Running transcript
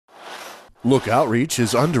Look Outreach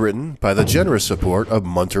is underwritten by the generous support of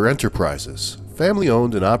Munter Enterprises. Family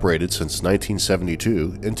owned and operated since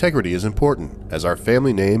 1972, integrity is important, as our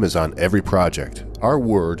family name is on every project. Our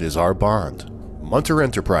word is our bond. Munter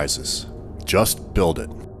Enterprises. Just build it.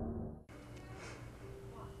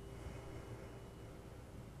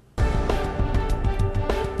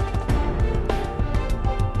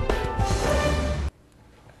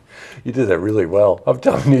 You did that really well. I'm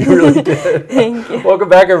telling you, you really did. Thank you. Welcome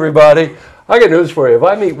back, everybody. I got news for you. If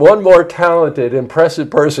I meet one more talented, impressive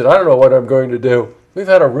person, I don't know what I'm going to do. We've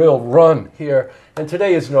had a real run here, and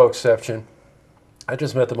today is no exception. I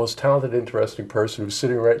just met the most talented, interesting person who's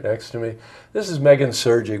sitting right next to me. This is Meghan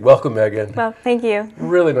Siergiey. Welcome, Meghan. Well, thank you.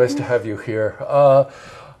 Really nice to have you here.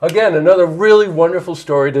 Again, another really wonderful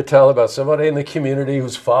story to tell about somebody in the community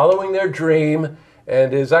who's following their dream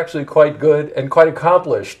and is actually quite good and quite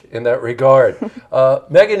accomplished in that regard.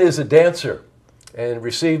 Meghan is a dancer and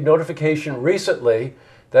received notification recently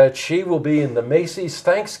that she will be in the Macy's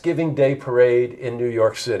Thanksgiving Day Parade in New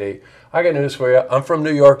York City. I got news for you. I'm from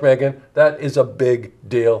New York, Meghan. That is a big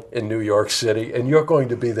deal in New York City, and you're going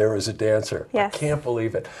to be there as a dancer. Yes. I can't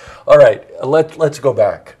believe it. All right, let's go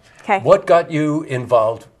back. Okay. What got you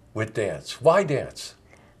involved with dance? Why dance?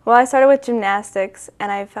 Well, I started with gymnastics,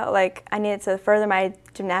 and I felt like I needed to further my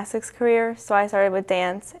gymnastics career, so I started with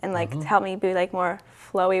dance, and to help me be more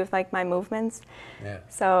flowy with my movements. Yeah.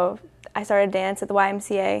 So I started dance at the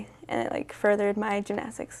YMCA, and it furthered my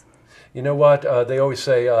gymnastics. You know what? They always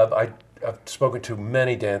say, I've spoken to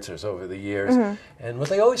many dancers over the years, and what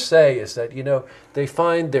they always say is that, they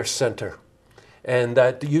find their center. And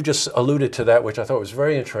that you just alluded to that, which I thought was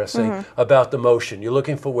very interesting, about the motion. You're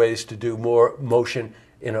looking for ways to do more motion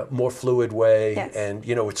in a more fluid way, yes. and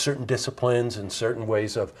with certain disciplines and certain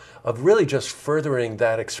ways of really just furthering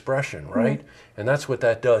that expression, right? And that's what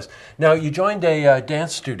that does. Now, you joined a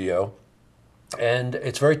dance studio, and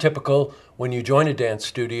it's very typical when you join a dance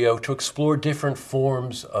studio to explore different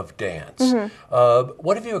forms of dance.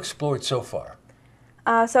 What have you explored so far?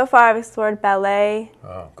 So far, I've explored ballet,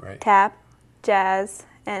 great. tap, jazz,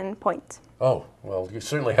 and point. Oh, well, you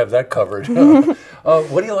certainly have that covered.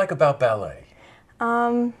 What do you like about ballet?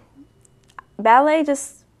 Ballet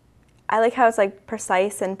I like how it's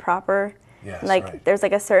precise and proper. Yes, right. There's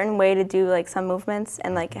a certain way to do some movements,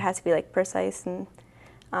 and it has to be precise and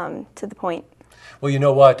to the point. Well, you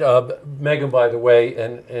know what, Meghan, by the way,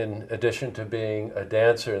 in addition to being a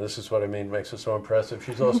dancer, and this is what I mean makes her so impressive,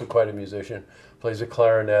 she's also quite a musician, plays the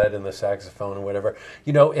clarinet and the saxophone and whatever.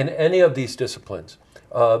 In any of these disciplines,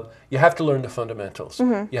 you have to learn the fundamentals.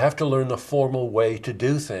 You have to learn the formal way to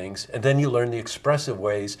do things, and then you learn the expressive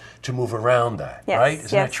ways to move around that, yes, right? Isn't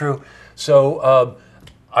yes. that true? So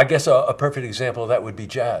I guess a perfect example of that would be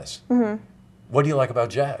jazz. What do you like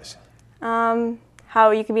about jazz?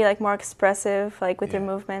 How you can be more expressive with your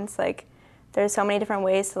movements. There's so many different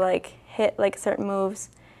ways to hit certain moves,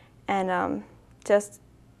 and just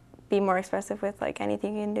be more expressive with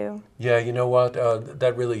anything you can do. Yeah, you know what?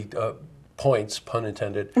 That really points, pun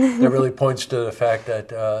intended, that really points to the fact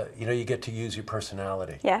that you get to use your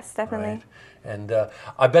personality. Yes, definitely. Right? And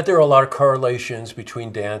I bet there are a lot of correlations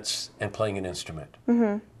between dance and playing an instrument.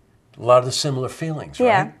 A lot of the similar feelings, right?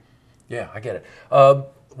 Yeah. Yeah, I get it.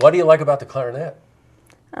 What do you like about the clarinet?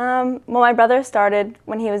 Well, my brother started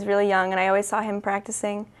when he was really young, and I always saw him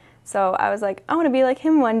practicing. So I was like, I want to be like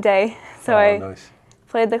him one day. So Nice.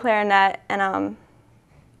 Played the clarinet, and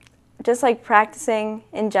just practicing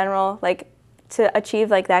in general, to achieve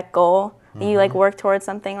that goal. You work towards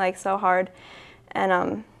something so hard,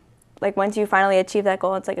 and once you finally achieve that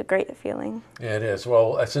goal, it's a great feeling. Yeah, it is.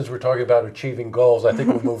 Well, since we're talking about achieving goals, I think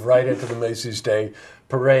we'll move right into the Macy's Day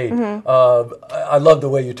Parade. I love the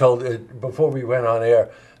way you told it before we went on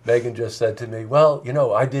air. Meghan just said to me, well,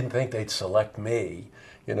 I didn't think they'd select me.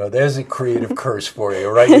 There's a creative curse for you,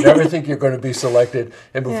 right? You never think you're going to be selected,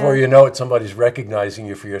 and before you know it, somebody's recognizing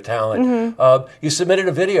you for your talent. You submitted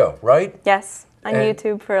a video, right? Yes, on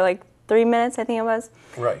YouTube for 3 minutes, I think it was.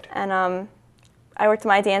 Right. And I worked with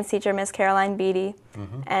my dance teacher, Miss Caroline Beatty,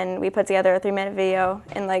 and we put together a 3-minute video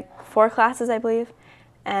in 4 classes, I believe,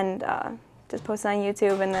 and just posted on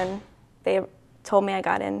YouTube, and then they told me I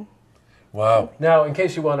got in. Wow. Now, in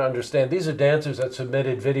case you want to understand, these are dancers that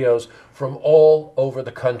submitted videos from all over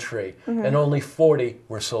the country, and only 40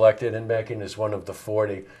 were selected, and Meghan is one of the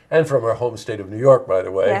 40, and from her home state of New York, by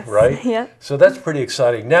the way, Yes. right? Yeah. So that's pretty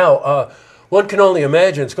exciting. Now, One can only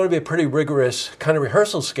imagine it's going to be a pretty rigorous kind of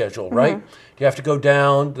rehearsal schedule, right? You have to go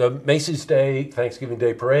down the Macy's Day, Thanksgiving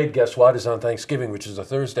Day parade. Guess what is on Thanksgiving, which is a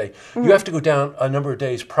Thursday. You have to go down a number of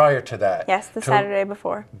days prior to that. Yes, the Saturday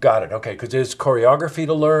before. Got it. Okay, because there's choreography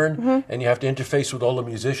to learn, and you have to interface with all the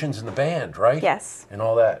musicians in the band, right? Yes. And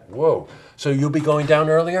all that. Whoa. So you'll be going down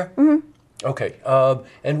earlier? Okay.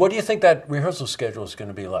 And what do you think that rehearsal schedule is going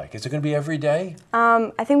to be like? Is it going to be every day?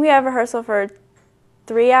 I think we have rehearsal for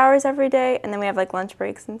 3 hours every day, and then we have like lunch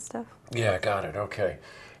breaks and stuff. Yeah, got it. Okay.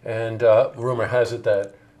 And rumor has it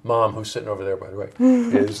that Mom, who's sitting over there, by the way,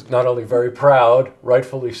 is not only very proud,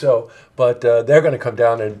 rightfully so, but they're going to come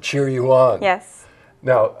down and cheer you on. Yes.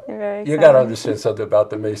 Now, you got to understand something about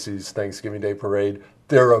the Macy's Thanksgiving Day Parade.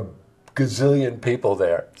 There are gazillion people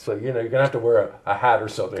there, so you're going to have to wear a hat or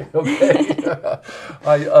something. Okay.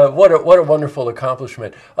 What a wonderful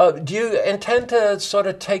accomplishment. Do you intend to sort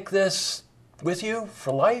of take this with you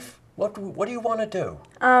for life? What do you want to do?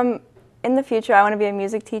 In the future, I want to be a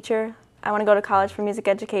music teacher. I want to go to college for music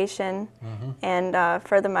education and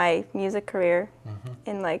further my music career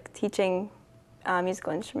in like teaching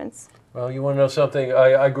musical instruments. Well, you want to know something?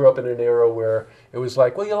 I grew up in an era where it was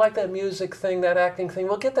like, well, you like that music thing, that acting thing?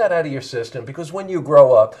 Well, get that out of your system, because when you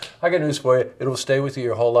grow up, I got news for you, it'll stay with you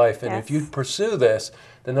your whole life. And if you pursue this,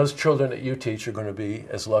 then those children that you teach are going to be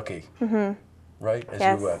as lucky, right,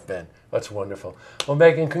 as you have been. That's wonderful. Well,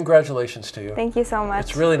 Meghan, congratulations to you. Thank you so much.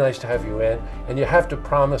 It's really nice to have you in, and you have to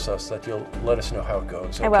promise us that you'll let us know how it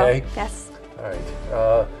goes, okay? I will, yes. All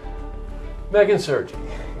right. Meghan Siergiey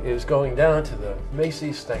is going down to the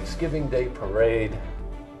Macy's Thanksgiving Day Parade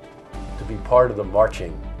to be part of the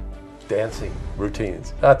marching, dancing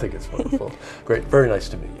routines. I think it's wonderful. Great. Very nice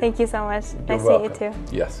to meet you. Thank you so much. You're Nice welcome. to meet you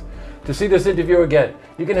too. Yes. To see this interview again,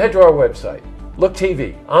 you can head to our website,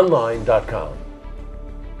 looktvonline.com.